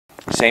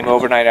Same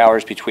overnight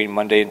hours between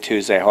Monday and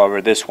Tuesday.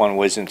 However, this one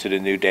was into the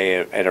new day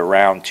at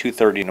around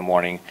 2:30 in the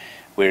morning.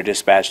 We were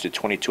dispatched at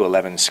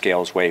 2211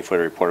 Scales Way for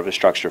the report of a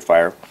structure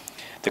fire.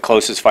 The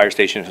closest fire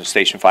station,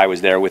 Station 5,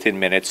 was there within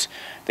minutes.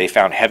 They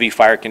found heavy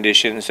fire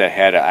conditions that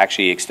had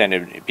actually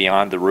extended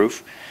beyond the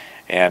roof.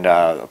 And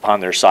upon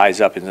their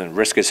size up in the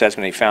risk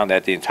assessment, they found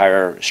that the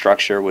entire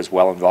structure was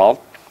well involved.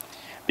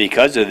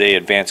 Because of the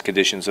advanced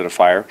conditions of the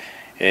fire,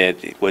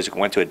 it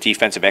went to a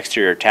defensive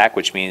exterior attack,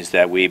 which means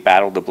that we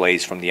battled the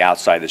blaze from the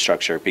outside of the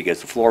structure because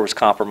the floor was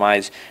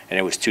compromised and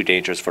it was too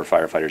dangerous for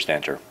firefighters to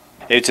enter.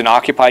 It's an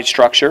occupied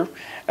structure.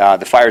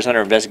 The fire is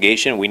under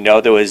investigation. We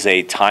know there was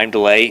a time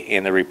delay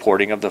in the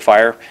reporting of the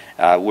fire.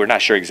 We're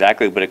not sure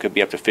exactly, but it could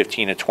be up to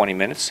 15 to 20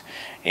 minutes.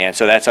 And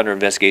so that's under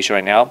investigation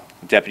right now.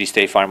 Deputy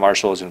State Fire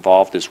Marshal is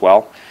involved as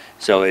well.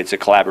 So it's a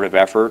collaborative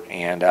effort,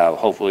 and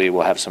hopefully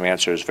we'll have some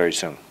answers very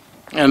soon.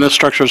 And this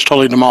structure is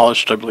totally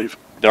demolished, I believe.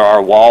 There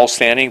are walls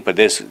standing, but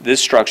this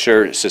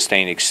structure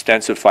sustained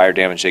extensive fire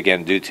damage,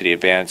 again, due to the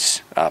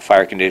advanced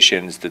fire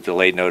conditions, the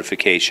delayed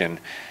notification,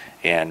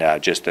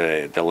 and just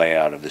the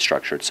layout of the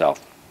structure itself.